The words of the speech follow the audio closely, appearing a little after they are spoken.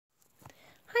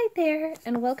there,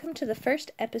 and welcome to the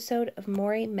first episode of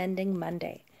Mori Mending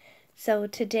Monday. So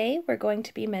today we're going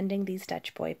to be mending these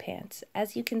Dutch boy pants.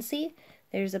 As you can see,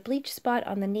 there's a bleach spot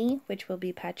on the knee, which we'll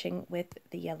be patching with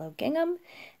the yellow gingham,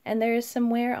 and there is some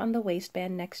wear on the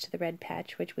waistband next to the red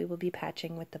patch, which we will be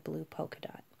patching with the blue polka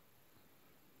dot.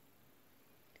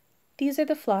 These are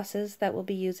the flosses that we'll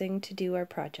be using to do our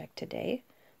project today.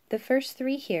 The first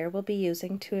three here we'll be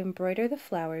using to embroider the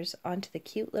flowers onto the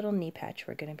cute little knee patch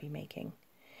we're going to be making.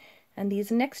 And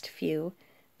these next few,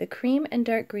 the cream and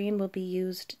dark green, will be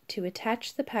used to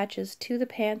attach the patches to the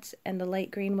pants, and the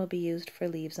light green will be used for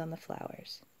leaves on the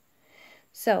flowers.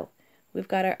 So, we've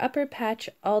got our upper patch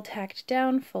all tacked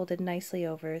down, folded nicely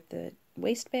over the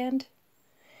waistband.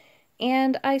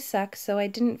 And I suck, so I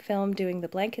didn't film doing the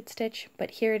blanket stitch,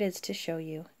 but here it is to show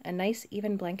you, a nice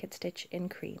even blanket stitch in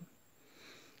cream.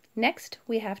 Next,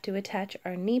 we have to attach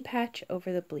our knee patch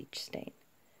over the bleach stain.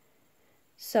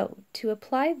 So, to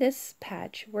apply this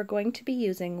patch, we're going to be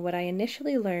using what I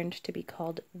initially learned to be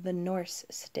called the Norse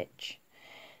stitch.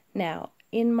 Now,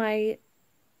 in my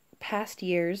past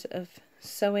years of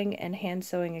sewing and hand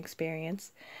sewing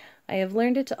experience, I have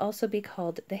learned it to also be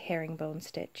called the herringbone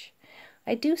stitch.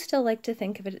 I do still like to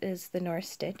think of it as the Norse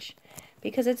stitch,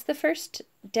 because it's the first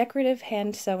decorative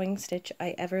hand sewing stitch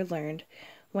I ever learned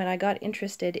when I got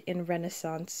interested in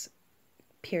Renaissance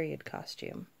period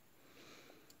costume.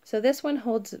 So this one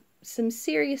holds some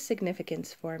serious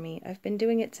significance for me. I've been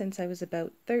doing it since I was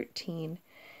about 13.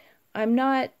 I'm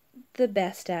not the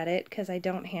best at it because I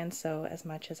don't hand sew as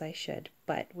much as I should,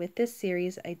 but with this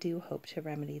series I do hope to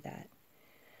remedy that.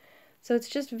 So it's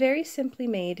just very simply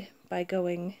made by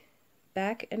going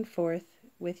back and forth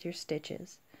with your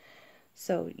stitches.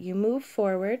 So you move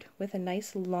forward with a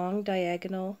nice long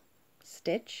diagonal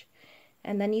stitch,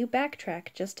 and then you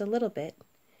backtrack just a little bit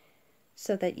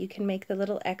so that you can make the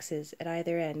little X's at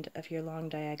either end of your long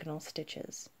diagonal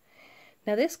stitches.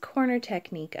 Now this corner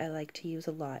technique I like to use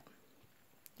a lot.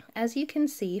 As you can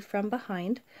see from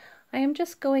behind, I am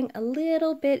just going a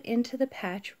little bit into the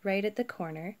patch right at the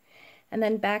corner and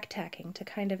then back tacking to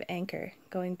kind of anchor,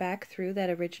 going back through that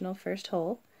original first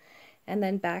hole and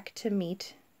then back to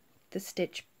meet the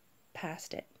stitch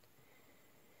past it.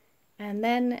 And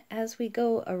then as we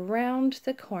go around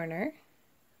the corner,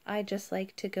 I just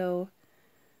like to go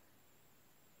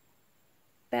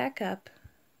back up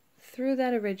through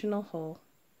that original hole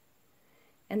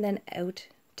and then out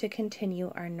to continue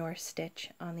our Norse stitch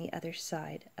on the other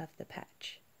side of the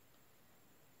patch.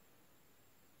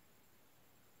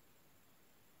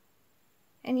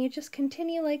 And you just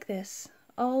continue like this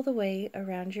all the way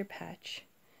around your patch.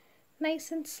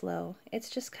 Nice and slow. It's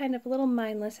just kind of a little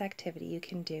mindless activity you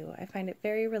can do. I find it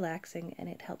very relaxing and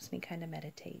it helps me kind of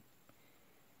meditate.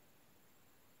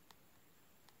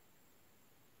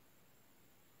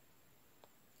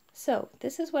 So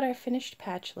this is what our finished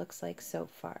patch looks like so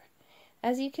far.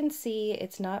 As you can see,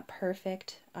 it's not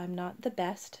perfect. I'm not the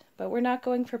best, but we're not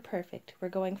going for perfect. We're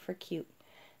going for cute.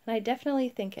 And I definitely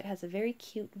think it has a very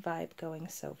cute vibe going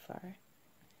so far.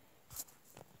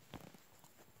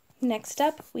 Next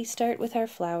up, we start with our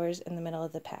flowers in the middle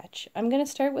of the patch. I'm going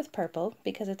to start with purple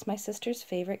because it's my sister's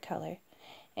favorite color.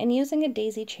 And using a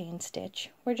daisy chain stitch,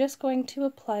 we're just going to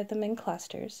apply them in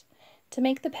clusters to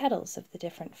make the petals of the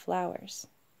different flowers.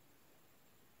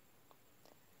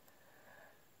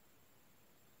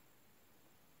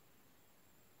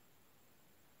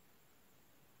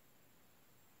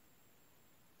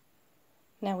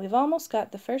 Now we've almost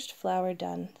got the first flower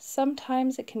done.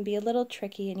 Sometimes it can be a little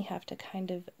tricky and you have to kind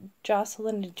of jostle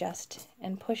and adjust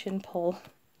and push and pull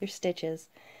your stitches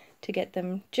to get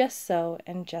them just so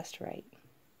and just right.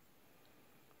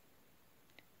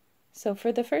 So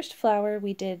for the first flower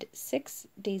we did 6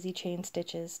 daisy chain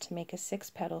stitches to make a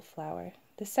 6-petal flower.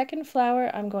 The second flower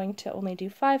I'm going to only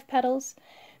do 5 petals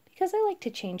because I like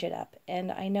to change it up,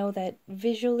 and I know that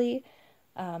visually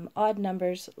odd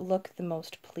numbers look the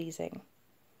most pleasing.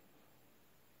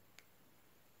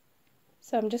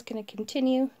 So I'm just going to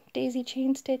continue daisy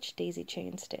chain stitch, daisy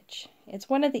chain stitch. It's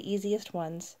one of the easiest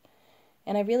ones,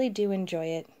 and I really do enjoy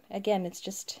it. Again, it's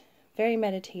just very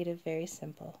meditative, very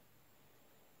simple.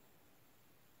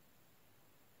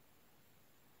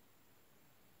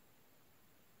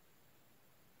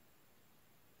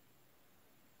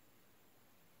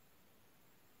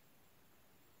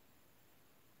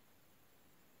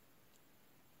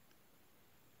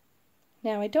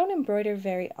 Now I don't embroider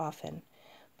very often,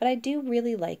 but I do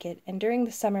really like it, and during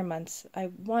the summer months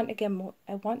I want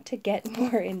to get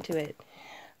more into it.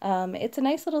 It's a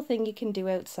nice little thing you can do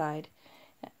outside,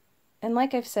 and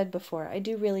like I've said before, I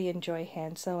do really enjoy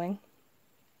hand sewing,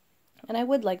 and I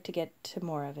would like to get to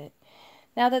more of it.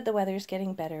 Now that the weather's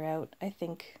getting better out, I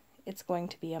think it's going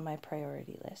to be on my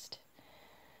priority list.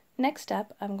 Next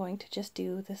up, I'm going to just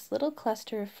do this little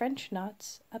cluster of French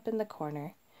knots up in the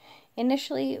corner.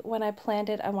 Initially, when I planned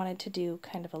it, I wanted to do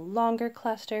kind of a longer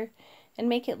cluster and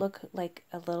make it look like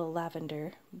a little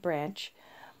lavender branch,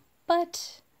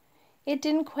 but it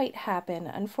didn't quite happen.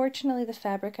 Unfortunately, the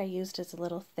fabric I used is a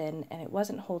little thin and it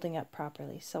wasn't holding up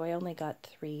properly, so I only got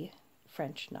 3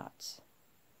 French knots.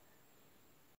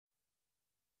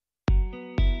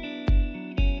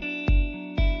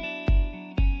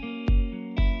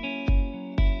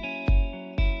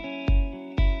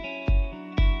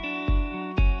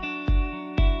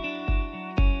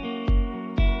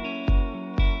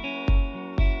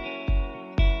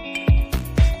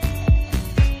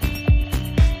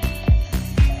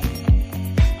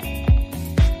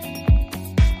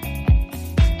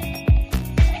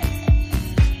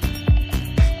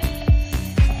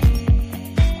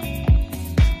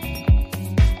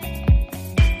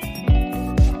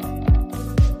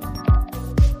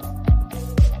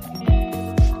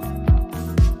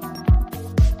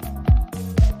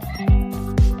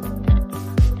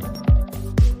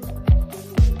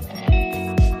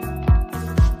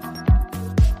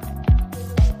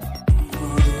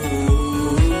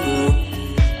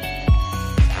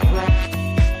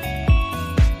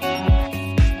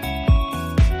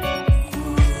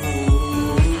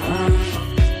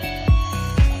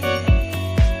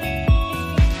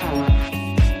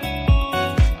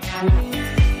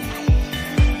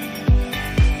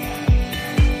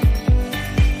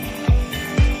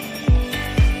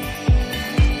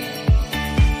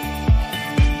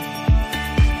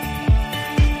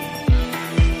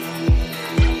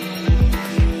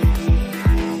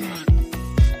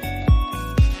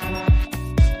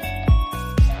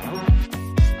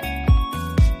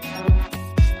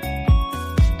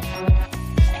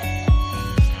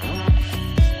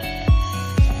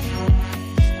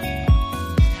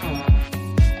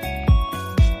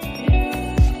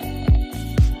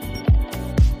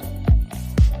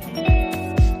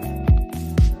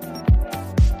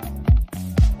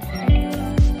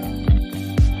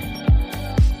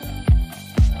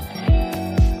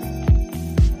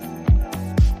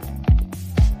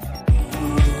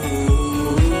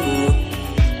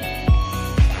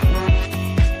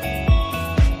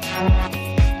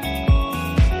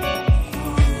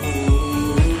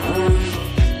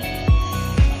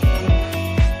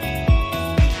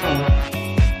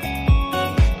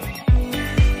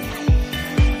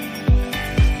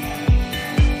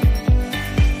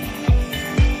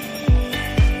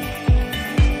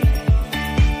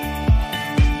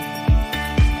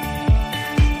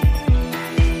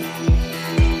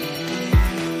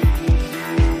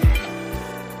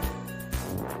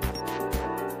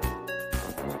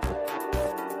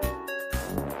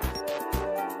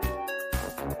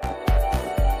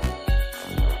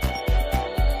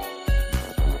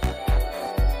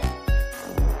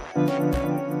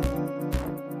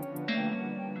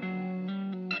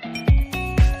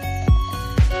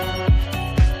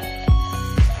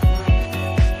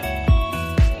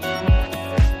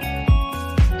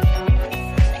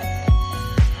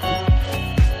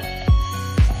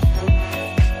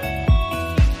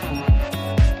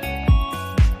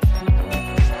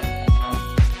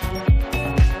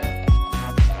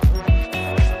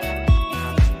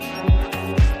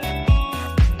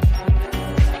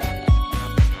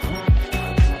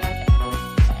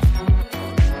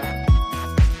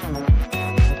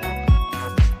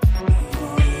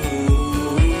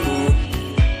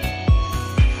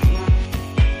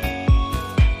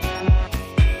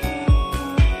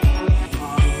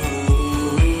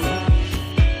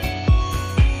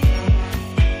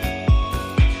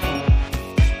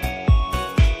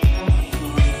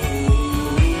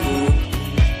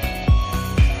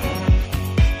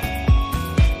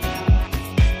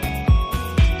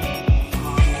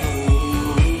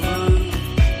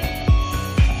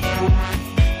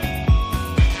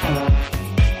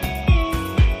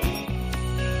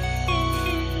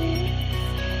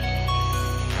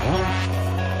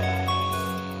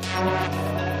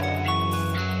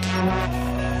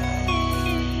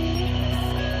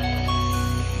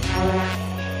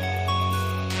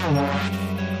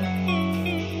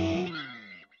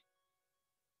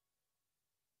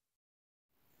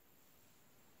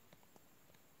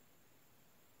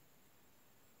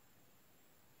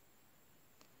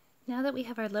 Now that we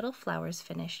have our little flowers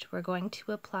finished, we're going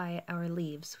to apply our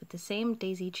leaves with the same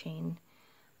daisy chain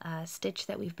stitch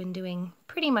that we've been doing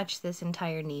pretty much this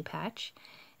entire knee patch.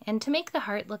 And to make the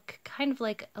heart look kind of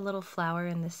like a little flower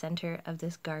in the center of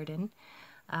this garden,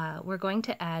 we're going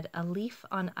to add a leaf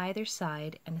on either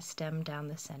side and a stem down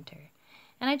the center.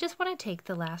 And I just want to take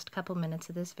the last couple minutes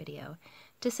of this video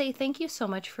to say thank you so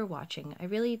much for watching. I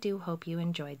really do hope you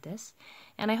enjoyed this,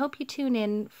 and I hope you tune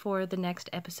in for the next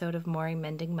episode of Mori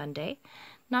Mending Monday.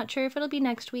 Not sure if it'll be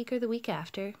next week or the week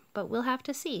after, but we'll have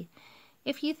to see.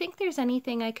 If you think there's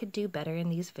anything I could do better in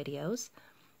these videos,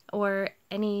 or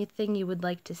anything you would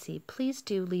like to see, please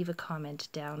do leave a comment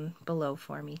down below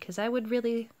for me, because I would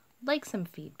really like some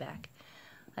feedback.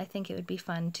 I think it would be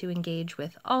fun to engage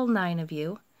with all 9 of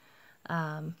you.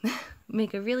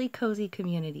 Make a really cozy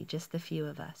community, just the few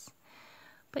of us.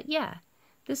 But yeah,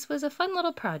 this was a fun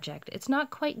little project. It's not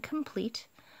quite complete.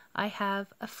 I have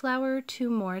a flower or 2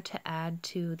 more to add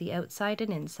to the outside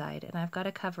and inside, and I've got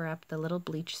to cover up the little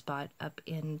bleach spot up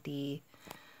in the,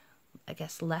 I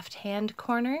guess, left-hand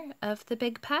corner of the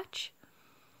big patch.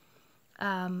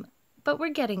 But we're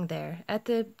getting there. At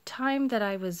the time that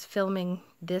I was filming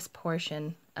this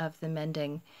portion of the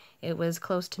mending, it was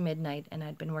close to midnight, and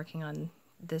I'd been working on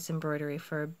this embroidery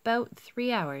for about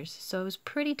 3 hours, so I was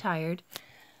pretty tired.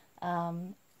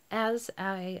 As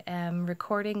I am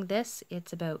recording this,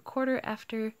 it's about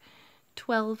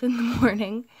 12:15 in the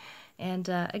morning, and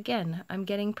again, I'm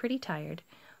getting pretty tired,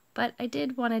 but I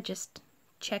did want to just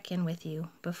check in with you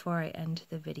before I end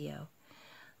the video.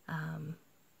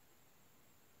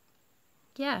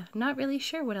 Yeah, not really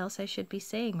sure what else I should be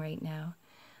saying right now.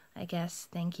 I guess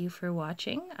thank you for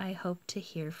watching. I hope to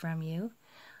hear from you.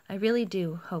 I really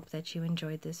do hope that you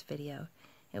enjoyed this video.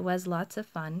 It was lots of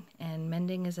fun, and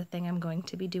mending is a thing I'm going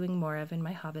to be doing more of in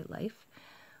my hobbit life.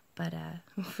 But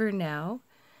for now,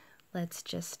 let's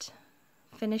just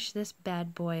finish this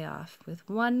bad boy off with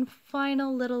one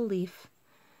final little leaf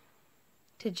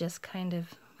to just kind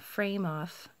of frame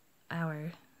off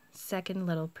our second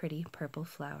little pretty purple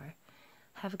flower.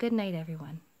 Have a good night,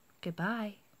 everyone.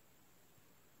 Goodbye.